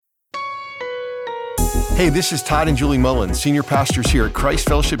Hey, this is Todd and Julie Mullen, senior pastors here at Christ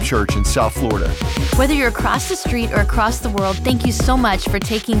Fellowship Church in South Florida. Whether you're across the street or across the world, thank you so much for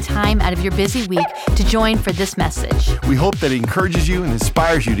taking time out of your busy week to join for this message. We hope that it encourages you and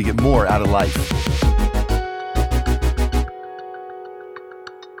inspires you to get more out of life.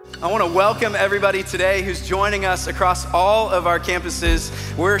 I want to welcome everybody today who's joining us across all of our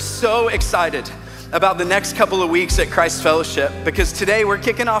campuses. We're so excited about the next couple of weeks at Christ Fellowship because today we're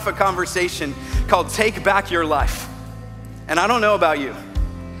kicking off a conversation called Take Back Your Life. And I don't know about you,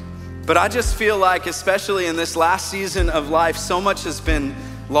 but I just feel like, especially in this last season of life, so much has been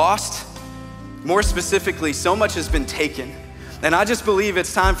lost. More specifically, so much has been taken. And I just believe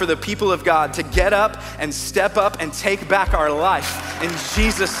it's time for the people of God to get up and step up and take back our life in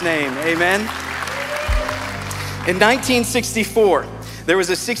Jesus' name, amen? In 1964, there was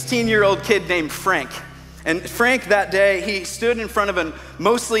a 16-year-old kid named Frank. And Frank, that day, he stood in front of a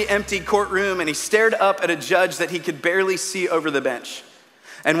mostly empty courtroom and he stared up at a judge that he could barely see over the bench.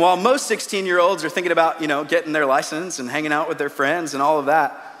 And while most 16-year-olds are thinking about, getting their license and hanging out with their friends and all of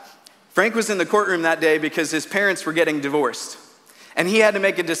that, Frank was in the courtroom that day because his parents were getting divorced. And he had to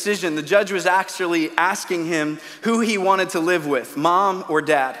make a decision. The judge was actually asking him who he wanted to live with, mom or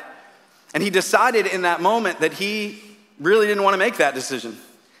dad. And he decided in that moment that he really didn't want to make that decision.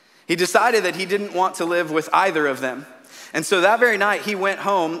 He decided that he didn't want to live with either of them. And so that very night, he went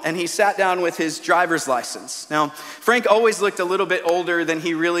home and he sat down with his driver's license. Now, Frank always looked a little bit older than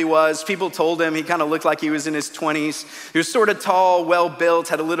he really was. People told him he kind of looked like he was in his 20s. He was sort of tall, well-built,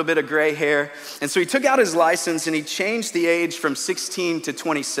 had a little bit of gray hair. And so he took out his license and he changed the age from 16 to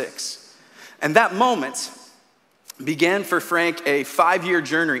 26. And that moment began for Frank a 5-year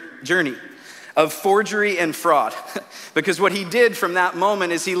journey of forgery and fraud. Because what he did from that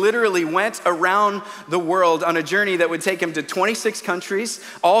moment is he literally went around the world on a journey that would take him to 26 countries,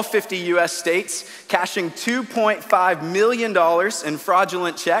 all 50 US states, cashing $2.5 million in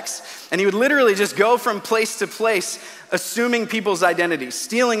fraudulent checks. And he would literally just go from place to place, assuming people's identities,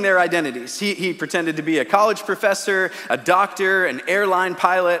 stealing their identities. He pretended to be a college professor, a doctor, an airline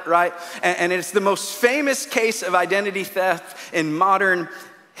pilot, right? And it's the most famous case of identity theft in modern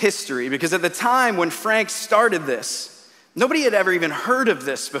history, because at the time when Frank started this, nobody had ever even heard of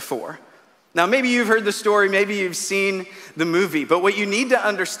this before. Now, maybe you've heard the story, maybe you've seen the movie, but what you need to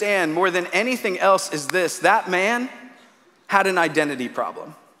understand more than anything else is this: that man had an identity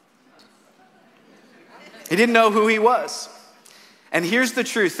problem. He didn't know who he was. And here's the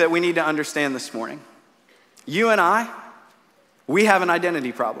truth that we need to understand this morning. You and I, we have an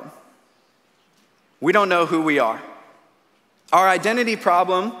identity problem. We don't know who we are. Our identity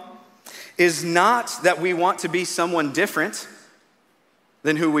problem is not that we want to be someone different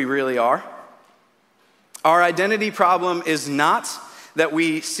than who we really are. Our identity problem is not that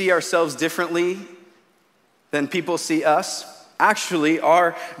we see ourselves differently than people see us. Actually,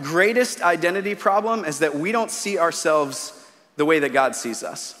 our greatest identity problem is that we don't see ourselves the way that God sees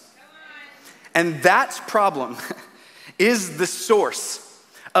us. And that problem is the source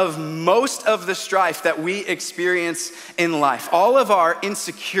of most of the strife that we experience in life. All of our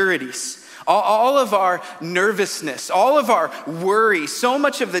insecurities, all of our nervousness, all of our worry, so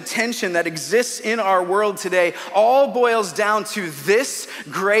much of the tension that exists in our world today all boils down to this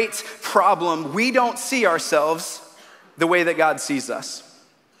great problem: we don't see ourselves the way that God sees us.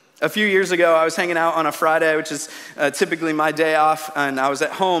 A few years ago, I was hanging out on a Friday, which is typically my day off, and I was at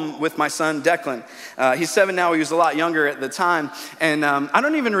home with my son, Declan. He's 7 now, he was a lot younger at the time, and I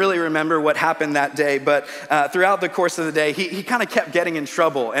don't even really remember what happened that day, but throughout the course of the day, he kind of kept getting in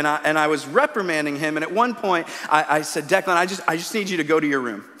trouble, and I was reprimanding him, and at one point, I said, Declan, I just need you to go to your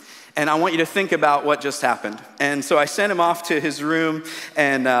room. And I want you to think about what just happened. And so I sent him off to his room,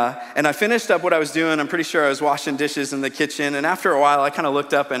 and I finished up what I was doing. I'm pretty sure I was washing dishes in the kitchen. And after a while, I kind of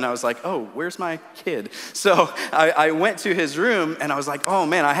looked up and I was like, oh, where's my kid? So I went to his room and I was like, oh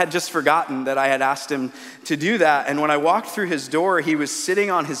man, I had just forgotten that I had asked him to do that. And when I walked through his door, he was sitting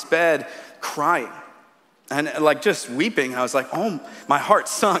on his bed crying and like just weeping. I was like, oh, my heart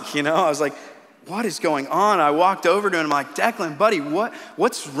sunk, I was like, what is going on? I walked over to him, I'm like, Declan, buddy,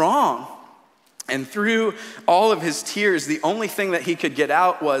 what's wrong? And through all of his tears, the only thing that he could get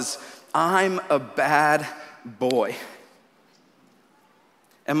out was, I'm a bad boy.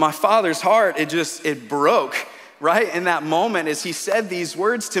 And my father's heart, it broke right in that moment as he said these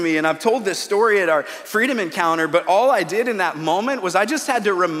words to me. And I've told this story at our Freedom Encounter, but all I did in that moment was I just had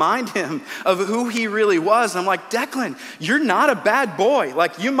to remind him of who he really was. I'm like, Declan, you're not a bad boy.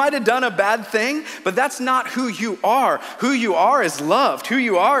 Like, you might have done a bad thing, but that's not who you are. Who you are is loved. Who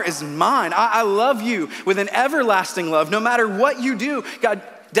you are is mine. I love you with an everlasting love. No matter what you do, God,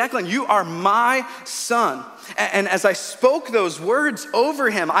 Declan, you are my son. And as I spoke those words over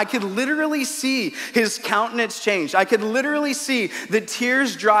him, I could literally see his countenance change. I could literally see the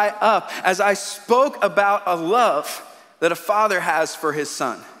tears dry up as I spoke about a love that a father has for his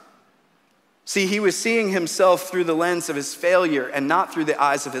son. See, he was seeing himself through the lens of his failure and not through the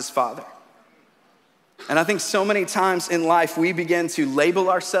eyes of his father. And I think so many times in life we begin to label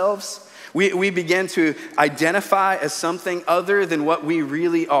ourselves. We begin to identify as something other than what we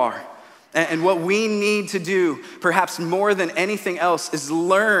really are. And what we need to do, perhaps more than anything else, is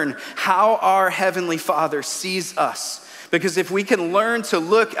learn how our Heavenly Father sees us. Because if we can learn to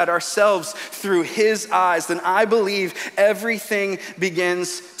look at ourselves through his eyes, then I believe everything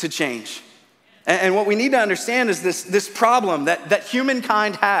begins to change. And what we need to understand is this problem that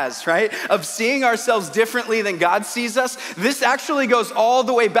humankind has, right? Of seeing ourselves differently than God sees us. This actually goes all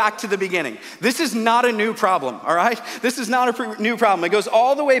the way back to the beginning. This is not a new problem, all right? This is not a new problem. It goes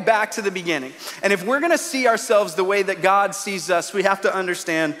all the way back to the beginning. And if we're gonna see ourselves the way that God sees us, we have to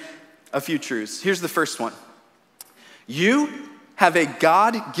understand a few truths. Here's the first one. You have a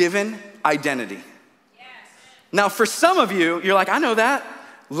God-given identity. Yes. Now, for some of you, you're like, I know that.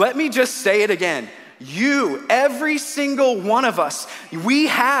 Let me just say it again. You, every single one of us, we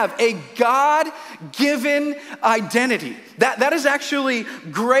have a God-given identity. That is actually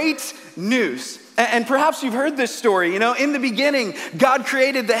great news. And perhaps you've heard this story. You know, in the beginning, God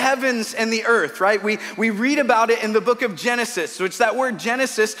created the heavens and the earth, right? We read about it in the book of Genesis, which that word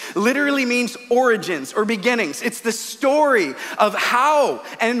Genesis literally means origins or beginnings. It's the story of how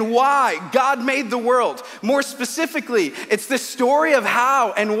and why God made the world. More specifically, it's the story of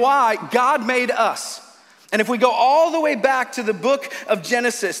how and why God made us. And if we go all the way back to the book of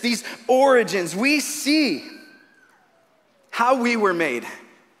Genesis, these origins, we see how we were made.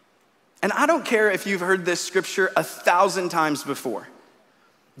 And I don't care if you've heard this scripture 1,000 times before.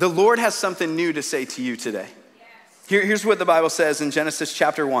 The Lord has something new to say to you today. Yes. Here's what the Bible says in Genesis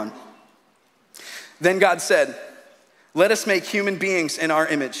chapter 1. Then God said, "Let us make human beings in our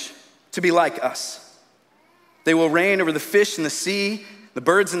image to be like us. They will reign over the fish in the sea, the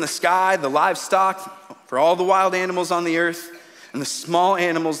birds in the sky, the livestock, for all the wild animals on the earth, and the small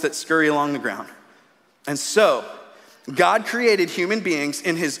animals that scurry along the ground." And so, God created human beings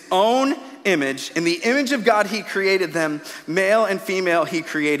in his own image. In the image of God, he created them. Male and female, he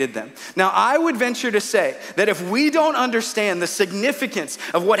created them. Now, I would venture to say that if we don't understand the significance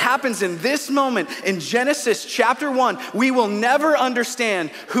of what happens in this moment in Genesis chapter 1, we will never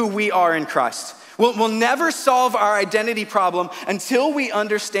understand who we are in Christ. We'll never solve our identity problem until we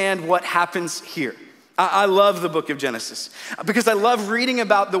understand what happens here. I love the book of Genesis because I love reading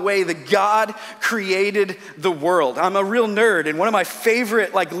about the way that God created the world. I'm a real nerd, and one of my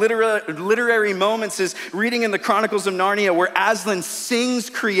favorite literary moments is reading in the Chronicles of Narnia where Aslan sings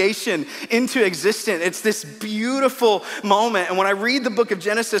creation into existence. It's this beautiful moment, and when I read the book of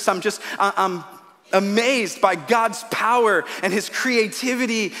Genesis, I'm amazed by God's power and his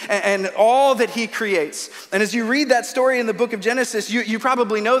creativity and all that he creates. And as you read that story in the book of Genesis, you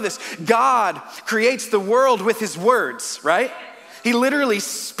probably know this. God creates the world with his words, right? He literally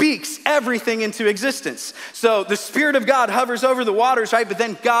speaks everything into existence. So the Spirit of God hovers over the waters, right? But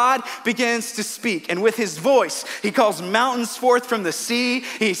then God begins to speak. And with his voice, he calls mountains forth from the sea.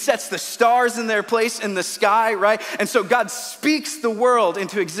 He sets the stars in their place in the sky, right? And so God speaks the world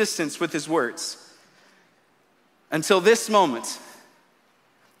into existence with his words. Until this moment.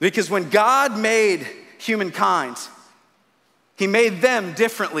 Because when God made humankind, he made them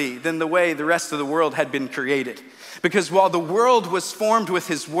differently than the way the rest of the world had been created. Because while the world was formed with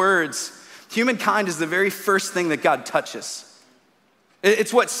his words, humankind is the very first thing that God touches.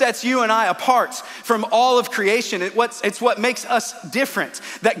 It's what sets you and I apart from all of creation. It's what makes us different.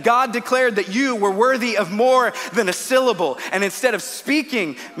 That God declared that you were worthy of more than a syllable. And instead of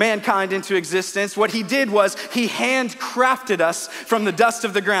speaking mankind into existence, what he did was he handcrafted us from the dust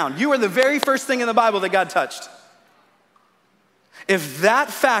of the ground. You are the very first thing in the Bible that God touched. If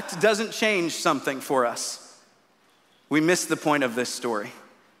that fact doesn't change something for us, we miss the point of this story.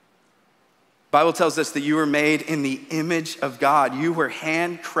 The Bible tells us that you were made in the image of God. You were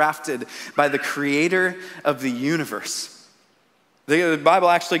handcrafted by the creator of the universe. The Bible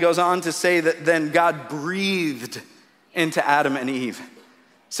actually goes on to say that then God breathed into Adam and Eve.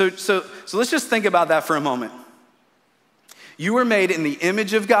 So let's just think about that for a moment. You were made in the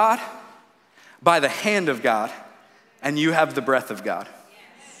image of God, by the hand of God, and you have the breath of God.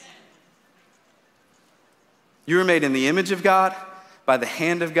 You were made in the image of God, by the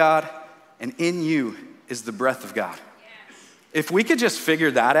hand of God, and in you is the breath of God. If we could just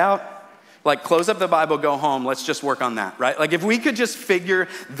figure that out, Like, close up the Bible, go home, let's just work on that, right? Like, if we could just figure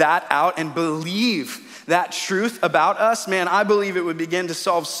that out and believe that truth about us, man, I believe it would begin to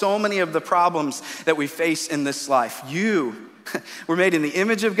solve so many of the problems that we face in this life. You were made in the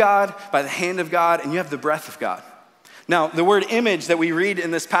image of God, by the hand of God, and you have the breath of God. Now, the word image that we read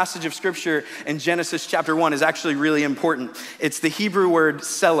in this passage of scripture in Genesis chapter 1 is actually really important. It's the Hebrew word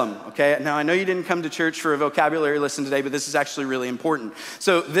selim, okay? Now, I know you didn't come to church for a vocabulary lesson today, but this is actually really important.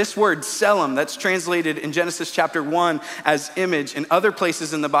 So this word selim, that's translated in Genesis chapter 1 as image. In other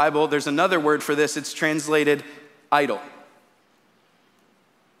places in the Bible, there's another word for this. It's translated idol.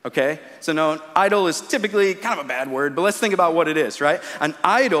 Okay? So no, idol is typically kind of a bad word, but let's think about what it is, right? An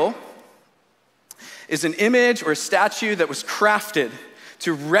idol is an image or a statue that was crafted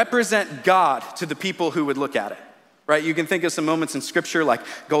to represent God to the people who would look at it, right? You can think of some moments in scripture like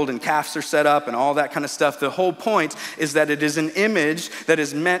golden calves are set up and all that kind of stuff. The whole point is that it is an image that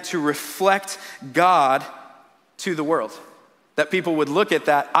is meant to reflect God to the world, that people would look at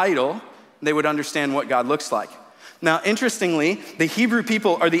that idol and they would understand what God looks like. Now, interestingly, the Hebrew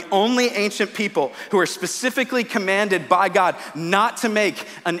people are the only ancient people who are specifically commanded by God not to make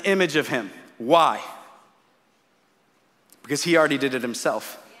an image of him. Why? Because he already did it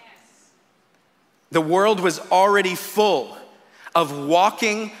himself. Yes. The world was already full of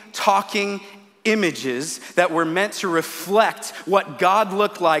walking, talking images that were meant to reflect what God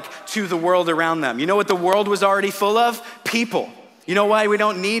looked like to the world around them. You know what the world was already full of? People. You know why we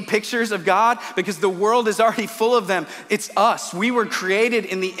don't need pictures of God? Because the world is already full of them. It's us. We were created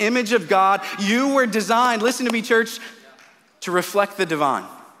in the image of God. You were designed, listen to me, church, to reflect the divine.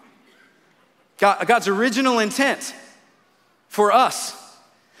 God's original intent for us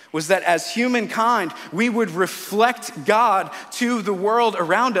was that as humankind, we would reflect God to the world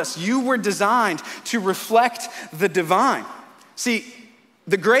around us. You were designed to reflect the divine. See,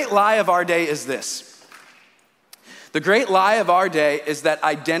 the great lie of our day is this. The great lie of our day is that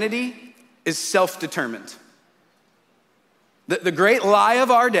identity is self-determined. The great lie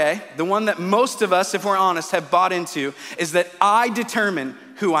of our day, the one that most of us, if we're honest, have bought into, is that I determine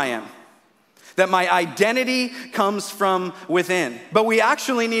who I am. That my identity comes from within. But we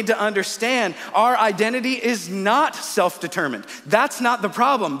actually need to understand our identity is not self-determined. That's not the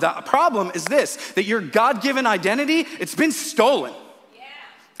problem. The problem is this, that your God-given identity, it's been stolen.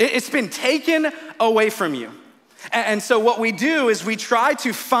 Yeah. It's been taken away from you. And so what we do is we try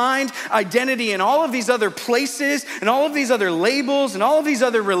to find identity in all of these other places and all of these other labels and all of these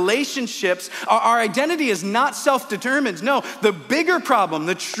other relationships. Our identity is not self-determined. No, the bigger problem,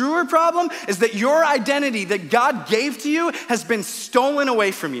 the truer problem is that your identity that God gave to you has been stolen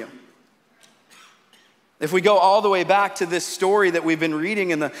away from you. If we go all the way back to this story that we've been reading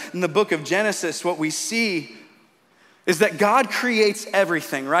in the book of Genesis, what we see is that God creates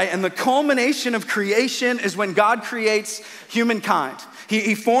everything, right? And the culmination of creation is when God creates humankind.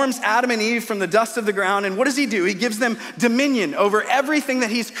 He forms Adam and Eve from the dust of the ground, and what does he do? He gives them dominion over everything that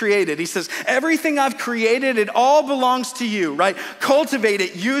he's created. He says, everything I've created, it all belongs to you, right? Cultivate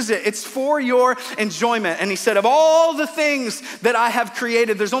it, use it, it's for your enjoyment. And he said, of all the things that I have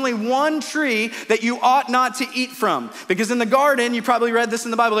created, there's only one tree that you ought not to eat from. Because in the garden, you probably read this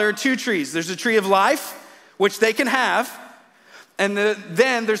in the Bible, there are two trees. There's a tree of life, which they can have, and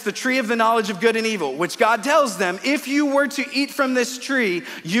then there's the tree of the knowledge of good and evil, which God tells them, if you were to eat from this tree,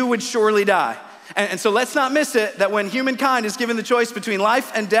 you would surely die. And so let's not miss it, that when humankind is given the choice between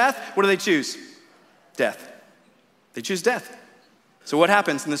life and death, what do they choose? Death. They choose death. So what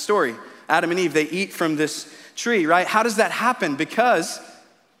happens in the story? Adam and Eve, they eat from this tree, right? How does that happen? Because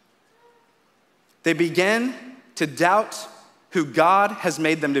they begin to doubt who God has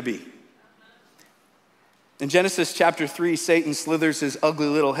made them to be. In Genesis chapter 3, Satan slithers his ugly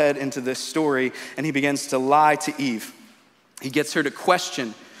little head into this story, and he begins to lie to Eve. He gets her to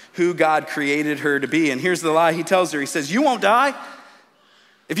question who God created her to be. And here's the lie he tells her. He says, you won't die.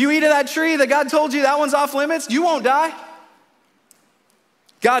 If you eat of that tree that God told you that one's off limits, you won't die.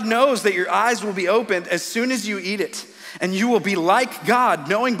 God knows that your eyes will be opened as soon as you eat it, and you will be like God,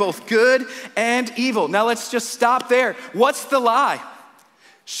 knowing both good and evil. Now let's just stop there. What's the lie?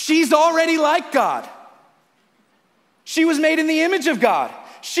 She's already like God. She was made in the image of God.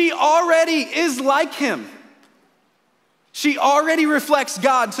 She already is like him. She already reflects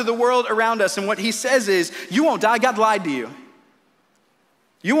God to the world around us. And what he says is, you won't die. God lied to you.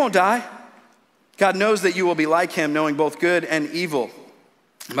 You won't die. God knows that you will be like him, knowing both good and evil.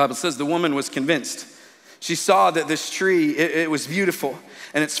 The Bible says the woman was convinced. She saw that this tree, it was beautiful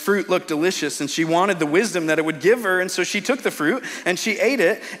and its fruit looked delicious, and she wanted the wisdom that it would give her. And so she took the fruit and she ate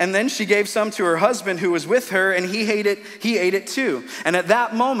it, and then she gave some to her husband who was with her, and he ate it too. And at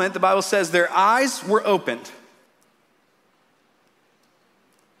that moment, the Bible says their eyes were opened.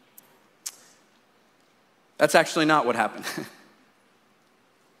 That's actually not what happened.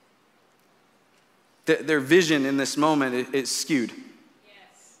 Their vision in this moment is skewed.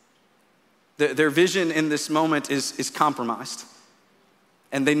 Their vision in this moment is compromised.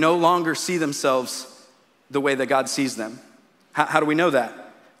 And they no longer see themselves the way that God sees them. How do we know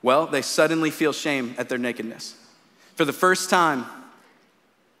that? Well, they suddenly feel shame at their nakedness. For the first time,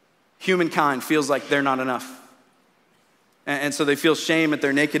 humankind feels like they're not enough. And so they feel shame at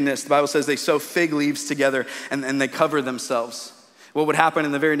their nakedness. The Bible says they sew fig leaves together and they cover themselves. What would happen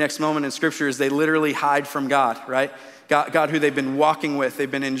in the very next moment in Scripture is they literally hide from God, right? God who they've been walking with, they've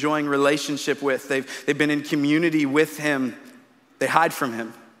been enjoying relationship with, they've been in community with him. They hide from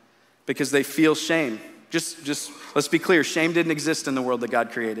him because they feel shame. Just let's be clear, shame didn't exist in the world that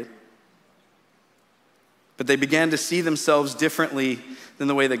God created. But they began to see themselves differently than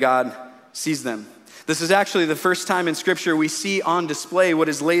the way that God sees them. This is actually the first time in Scripture we see on display what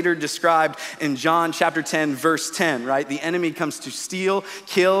is later described in John chapter 10, verse 10, right? The enemy comes to steal,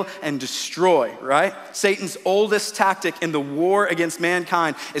 kill, and destroy, right? Satan's oldest tactic in the war against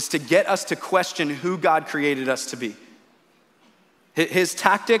mankind is to get us to question who God created us to be. His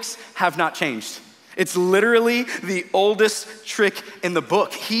tactics have not changed. It's literally the oldest trick in the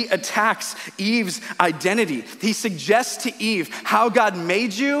book. He attacks Eve's identity. He suggests to Eve how God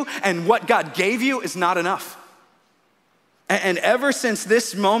made you and what God gave you is not enough. And ever since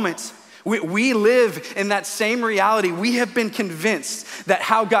this moment, we live in that same reality. We have been convinced that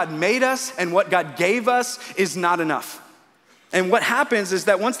how God made us and what God gave us is not enough. And what happens is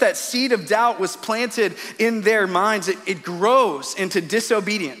that once that seed of doubt was planted in their minds, it grows into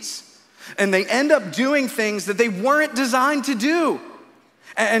disobedience. And they end up doing things that they weren't designed to do.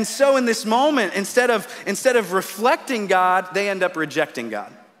 And so in this moment, instead of reflecting God, they end up rejecting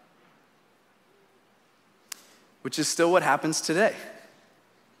God. Which is still what happens today.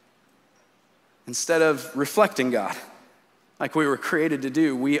 Instead of reflecting God, like we were created to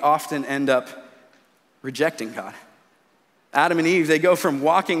do, we often end up rejecting God. Adam and Eve, they go from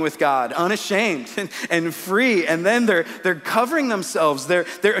walking with God unashamed and free, and then they're covering themselves. They're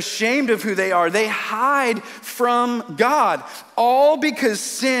ashamed of who they are. They hide from God, all because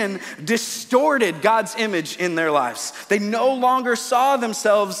sin distorted God's image in their lives. They no longer saw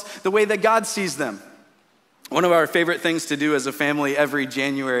themselves the way that God sees them. One of our favorite things to do as a family every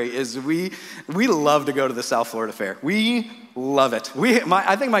January is we love to go to the South Florida Fair. We love it.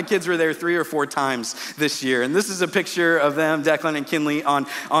 I think my kids were there 3 or 4 times this year. And this is a picture of them, Declan and Kinley, on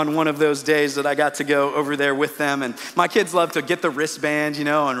one of those days that I got to go over there with them. And my kids love to get the wristband,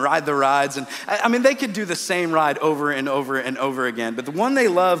 and ride the rides. And I mean, they could do the same ride over and over and over again. But the one they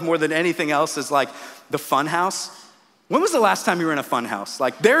love more than anything else is like the fun house. When was the last time you were in a fun house?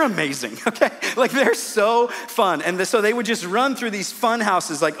 Like, they're amazing, okay? Like, they're so fun. And so they would just run through these fun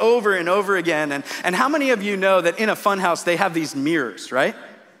houses like over and over again. And how many of you know that in a fun house, they have these mirrors, right?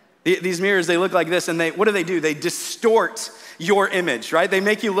 These mirrors, they look like this, and what do? They distort your image, right? They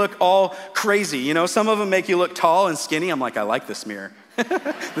make you look all crazy. Some of them make you look tall and skinny. I'm like, I like this mirror.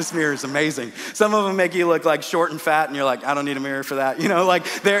 This mirror is amazing. Some of them make you look like short and fat, and you're like, I don't need a mirror for that.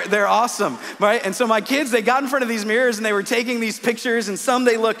 They're awesome, right? And so my kids, they got in front of these mirrors and they were taking these pictures, and some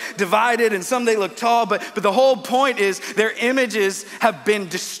they look divided and some they look tall, but the whole point is their images have been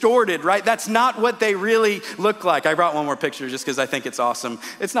distorted, right? That's not what they really look like. I brought one more picture just because I think it's awesome.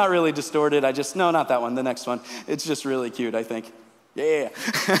 It's not really distorted. No, not that one, the next one. It's just really cute, I think. Yeah.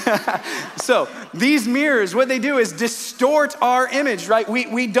 So these mirrors, what they do is distort our image, right?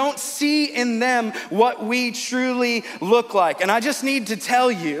 We don't see in them what we truly look like. And I just need to tell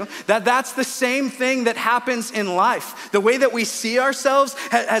you that that's the same thing that happens in life. The way that we see ourselves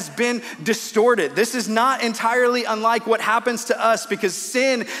has been distorted. This is not entirely unlike what happens to us, because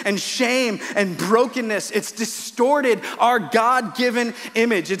sin and shame and brokenness, it's distorted our God-given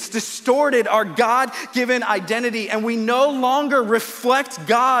image. It's distorted our God-given identity, and we no longer reflect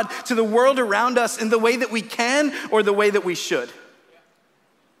God to the world around us in the way that we can or the way that we should.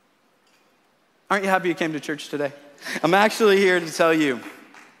 Aren't you happy you came to church today? I'm actually here to tell you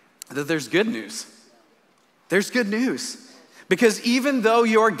that there's good news. There's good news. Because even though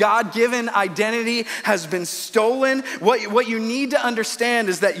your God-given identity has been stolen, what you need to understand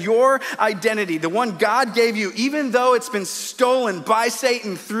is that your identity, the one God gave you, even though it's been stolen by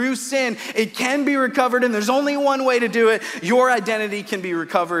Satan through sin, it can be recovered, and there's only one way to do it. Your identity can be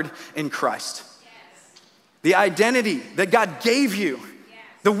recovered in Christ. the identity that God gave you,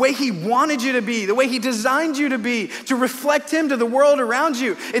 the way he wanted you to be, the way he designed you to be, to reflect him to the world around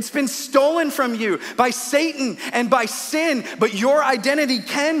you. It's been stolen from you by Satan and by sin, but your identity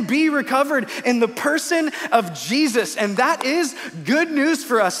can be recovered in the person of Jesus. And that is good news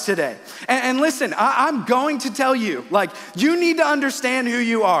for us today. And listen, I'm going to tell you, you need to understand who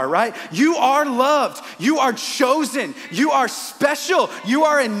you are, right? You are loved. You are chosen. You are special. You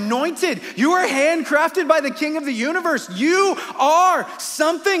are anointed. You are handcrafted by the King of the universe. You are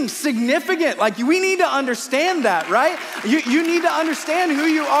something significant. We need to understand that, right? You need to understand who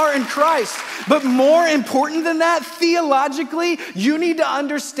you are in Christ. But more important than that, theologically, you need to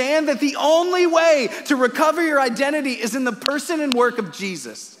understand that the only way to recover your identity is in the person and work of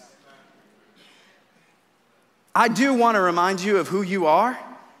Jesus. I do want to remind you of who you are,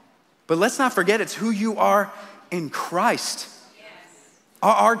 but let's not forget it's who you are in Christ.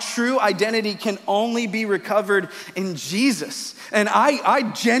 Our true identity can only be recovered in Jesus. And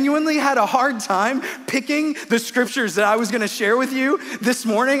I genuinely had a hard time picking the scriptures that I was gonna share with you this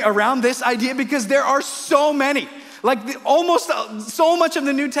morning around this idea because there are so many. Almost so much of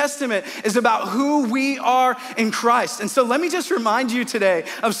the New Testament is about who we are in Christ. And so let me just remind you today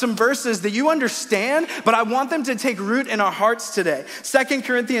of some verses that you understand, but I want them to take root in our hearts today. 2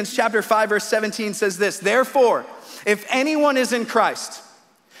 Corinthians chapter 5, verse 17 says this, therefore, if anyone is in Christ,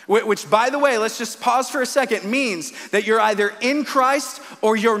 which, by the way, let's just pause for a second, means that you're either in Christ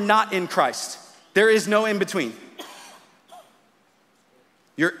or you're not in Christ. There is no in between.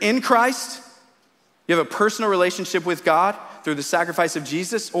 You're in Christ, you have a personal relationship with God through the sacrifice of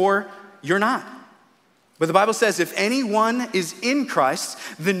Jesus, or you're not. But the Bible says if anyone is in Christ,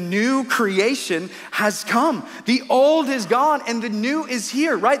 the new creation has come. The old is gone and the new is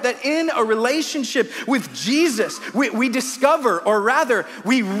here, right? That in a relationship with Jesus, we discover, or rather,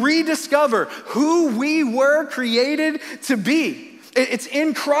 we rediscover who we were created to be. It's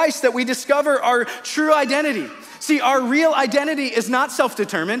in Christ that we discover our true identity. See, our real identity is not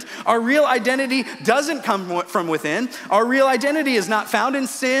self-determined. Our real identity doesn't come from within. Our real identity is not found in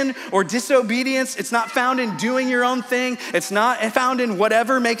sin or disobedience. It's not found in doing your own thing. It's not found in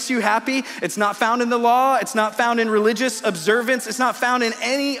whatever makes you happy. It's not found in the law. It's not found in religious observance. It's not found in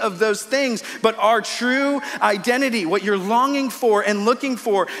any of those things. But our true identity, what you're longing for and looking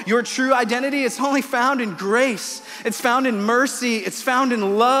for, your true identity, it's only found in grace. It's found in mercy. It's found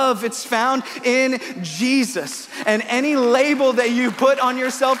in love. It's found in Jesus. And any label that you put on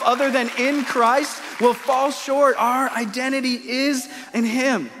yourself other than in Christ will fall short. Our identity is in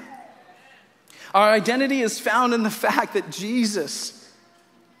him. Our identity is found in the fact that Jesus,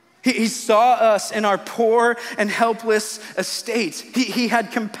 he saw us in our poor and helpless estate. He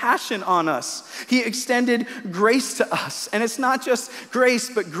had compassion on us. He extended grace to us. And it's not just grace,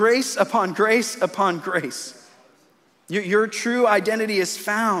 but grace upon grace upon grace. Your true identity is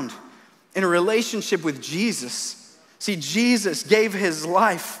found in a relationship with Jesus. See, Jesus gave his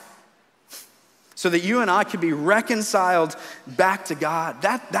life so that you and I could be reconciled back to God.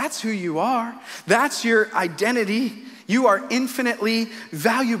 That's who you are. That's your identity. You are infinitely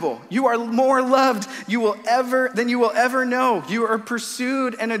valuable. You are more loved than you will ever know. You are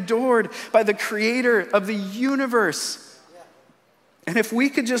pursued and adored by the creator of the universe. And if we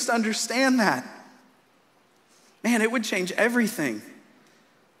could just understand that, man, it would change everything.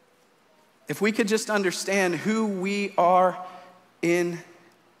 If we could just understand who we are in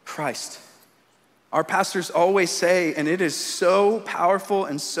Christ. Our pastors always say, and it is so powerful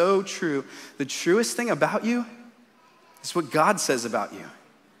and so true, the truest thing about you is what God says about you.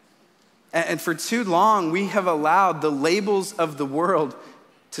 And for too long, we have allowed the labels of the world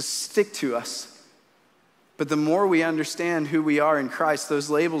to stick to us. But the more we understand who we are in Christ, those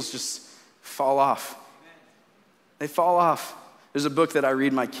labels just fall off. They fall off. There's a book that I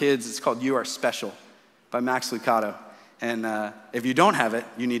read my kids. It's called You Are Special by Max Lucado. And if you don't have it,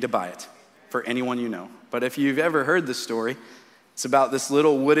 you need to buy it for anyone you know. But if you've ever heard this story, it's about this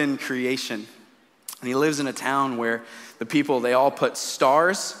little wooden creation. And he lives in a town where the people, they all put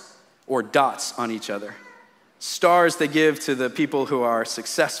stars or dots on each other. Stars they give to the people who are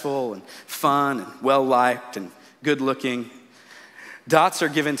successful and fun and well-liked and good-looking. Dots are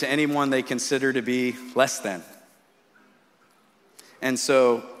given to anyone they consider to be less than. And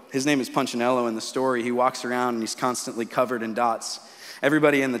so his name is Punchinello in the story. He walks around and he's constantly covered in dots.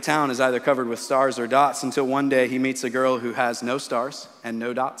 Everybody in the town is either covered with stars or dots until one day he meets a girl who has no stars and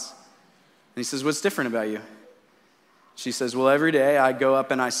no dots. And he says, "What's different about you?" She says, "Well, every day I go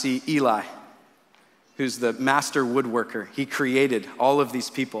up and I see Eli, who's the master woodworker. He created all of these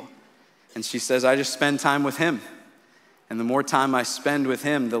people." And she says, "I just spend time with him. And the more time I spend with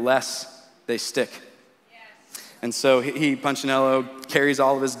him, the less they stick." And so he, Punchinello, carries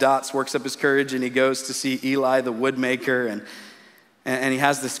all of his dots, works up his courage, and he goes to see Eli, the woodmaker, and he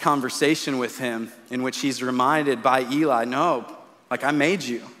has this conversation with him in which he's reminded by Eli, no, like I made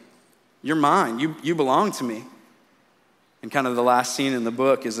you. You're mine. You belong to me. And kind of the last scene in the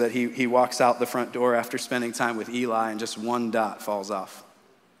book is that he walks out the front door after spending time with Eli and just one dot falls off.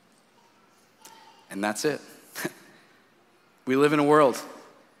 And that's it. We live in a world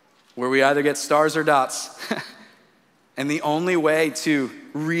where we either get stars or dots. And the only way to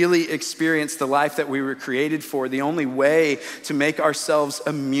really experience the life that we were created for, the only way to make ourselves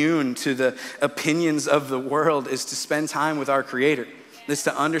immune to the opinions of the world is to spend time with our Creator. Is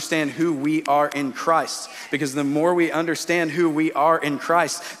to understand who we are in Christ. Because the more we understand who we are in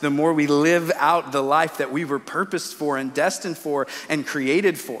Christ, the more we live out the life that we were purposed for and destined for and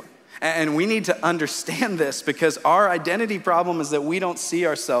created for. And we need to understand this because our identity problem is that we don't see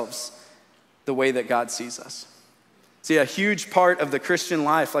ourselves the way that God sees us. See, a huge part of the Christian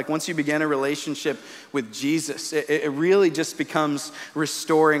life, like once you begin a relationship with Jesus, it really just becomes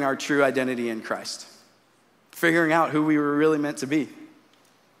restoring our true identity in Christ. Figuring out who we were really meant to be.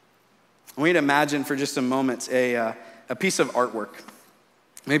 I want you to imagine for just a moment a piece of artwork.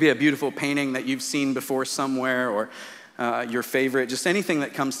 Maybe a beautiful painting that you've seen before somewhere or your favorite, just anything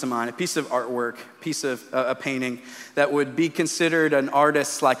that comes to mind. A piece of artwork, a painting that would be considered an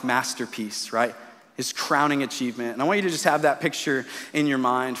artist's like masterpiece, right? His crowning achievement. And I want you to just have that picture in your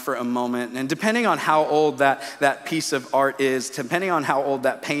mind for a moment. And depending on how old that piece of art is, depending on how old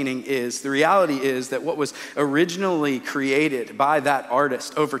that painting is, the reality is that what was originally created by that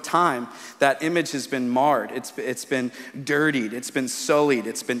artist, over time, that image has been marred. It's been dirtied. It's been sullied.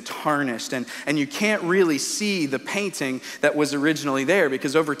 It's been tarnished. And you can't really see the painting that was originally there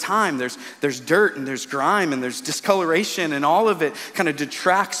because over time there's dirt and there's grime and there's discoloration and all of it kind of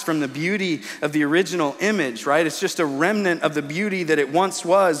detracts from the beauty of the original image, right? It's just a remnant of the beauty that it once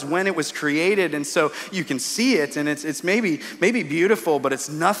was when it was created. And so you can see it and it's maybe beautiful, but it's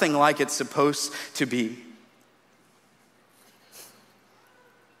nothing like it's supposed to be.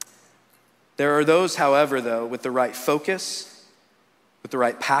 There are those, however, though, with the right focus, with the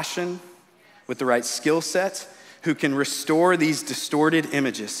right passion, with the right skill set, who can restore these distorted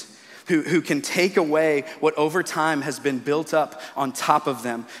images, who can take away what over time has been built up on top of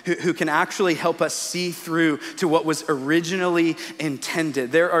them, who can actually help us see through to what was originally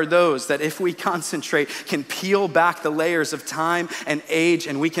intended. There are those that if we concentrate can peel back the layers of time and age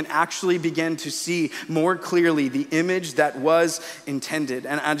and we can actually begin to see more clearly the image that was intended.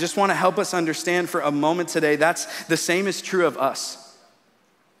 And I just want to help us understand for a moment today, that's the same is true of us.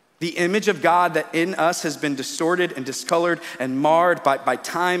 The image of God that in us has been distorted and discolored and marred by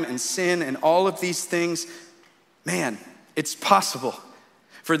time and sin and all of these things, man, it's possible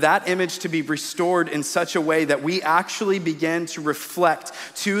for that image to be restored in such a way that we actually begin to reflect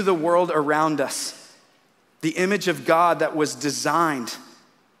to the world around us the image of God that was designed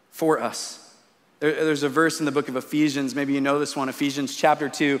for us. There's a verse in the book of Ephesians, maybe you know this one, Ephesians chapter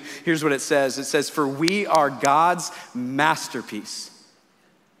 2. Here's what it says. It says, "For we are God's masterpiece."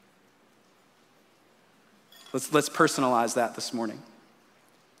 Let's personalize that this morning.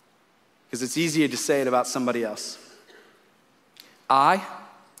 Because it's easier to say it about somebody else. I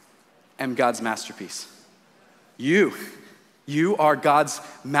am God's masterpiece. You are God's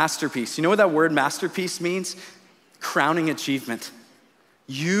masterpiece. You know what that word masterpiece means? Crowning achievement.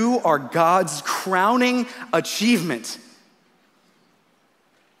 You are God's crowning achievement.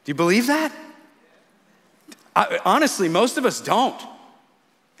 Do you believe that? Honestly, most of us don't.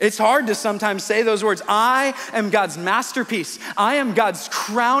 It's hard to sometimes say those words. I am God's masterpiece. I am God's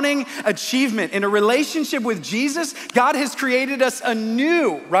crowning achievement. In a relationship with Jesus, God has created us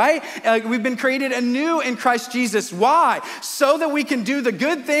anew, right? We've been created anew in Christ Jesus. Why? So that we can do the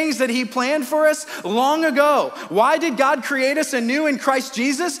good things that He planned for us long ago. Why did God create us anew in Christ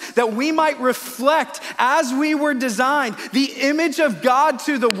Jesus? That we might reflect, as we were designed, the image of God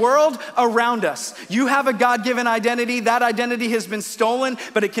to the world around us. You have a God-given identity. That identity has been stolen,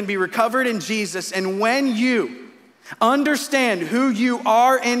 but it can be recovered in Jesus. And when you understand who you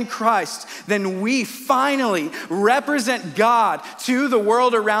are in Christ, then we finally represent God to the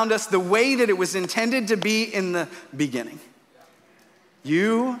world around us the way that it was intended to be in the beginning.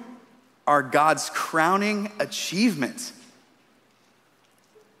 You are God's crowning achievement.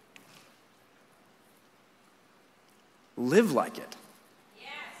 Live like it.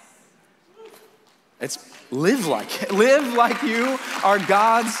 Live like it. Live like you are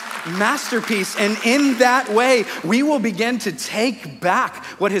God's masterpiece. And in that way, we will begin to take back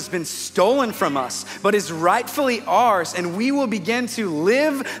what has been stolen from us, but is rightfully ours. And we will begin to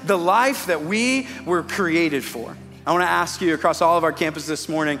live the life that we were created for. I want to ask you across all of our campuses this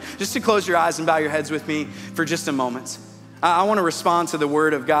morning, just to close your eyes and bow your heads with me for just a moment. I want to respond to the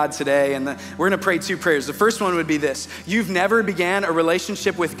word of God today, and we're going to pray two prayers. The first one would be this: you've never began a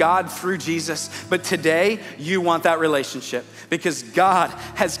relationship with God through Jesus, but today you want that relationship because God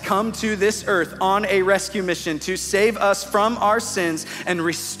has come to this earth on a rescue mission to save us from our sins and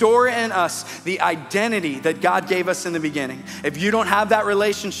restore in us the identity that God gave us in the beginning. If you don't have that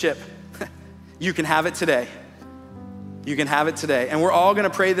relationship, you can have it today. You can have it today. And we're all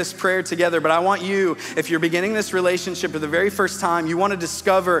gonna pray this prayer together, but I want you, if you're beginning this relationship for the very first time, you wanna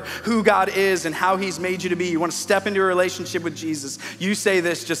discover who God is and how he's made you to be, you wanna step into a relationship with Jesus, you say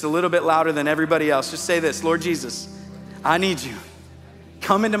this just a little bit louder than everybody else. Just say this: Lord Jesus, I need you.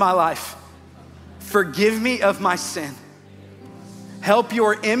 Come into my life. Forgive me of my sin. Help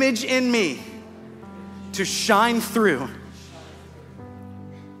your image in me to shine through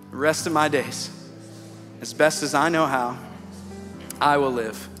the rest of my days. As best as I know how, I will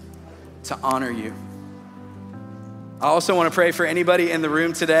live to honor you. I also want to pray for anybody in the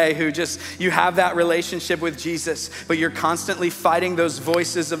room today who you have that relationship with Jesus, but you're constantly fighting those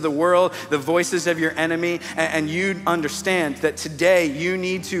voices of the world, the voices of your enemy, and you understand that today you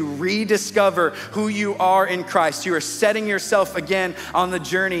need to rediscover who you are in Christ. You are setting yourself again on the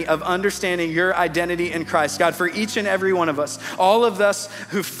journey of understanding your identity in Christ. God, for each and every one of us, all of us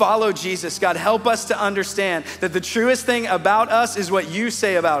who follow Jesus, God, help us to understand that the truest thing about us is what you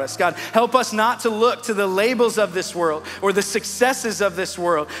say about us. God, help us not to look to the labels of this world or the successes of this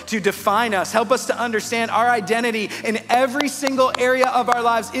world to define us. Help us to understand our identity in every single area of our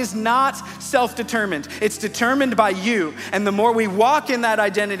lives is not self-determined. It's determined by you. And the more we walk in that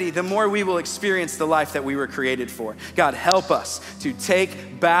identity, the more we will experience the life that we were created for. God, help us to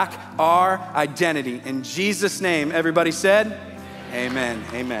take back our identity. In Jesus' name, everybody said, amen,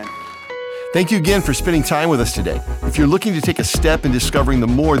 amen. Thank you again for spending time with us today. If you're looking to take a step in discovering the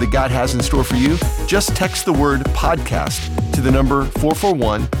more that God has in store for you, just text the word podcast to the number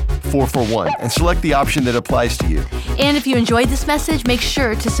 441-441 and select the option that applies to you. And if you enjoyed this message, make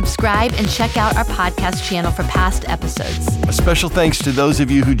sure to subscribe and check out our podcast channel for past episodes. A special thanks to those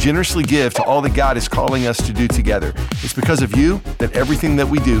of you who generously give to all that God is calling us to do together. It's because of you that everything that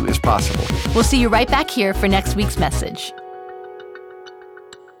we do is possible. We'll see you right back here for next week's message.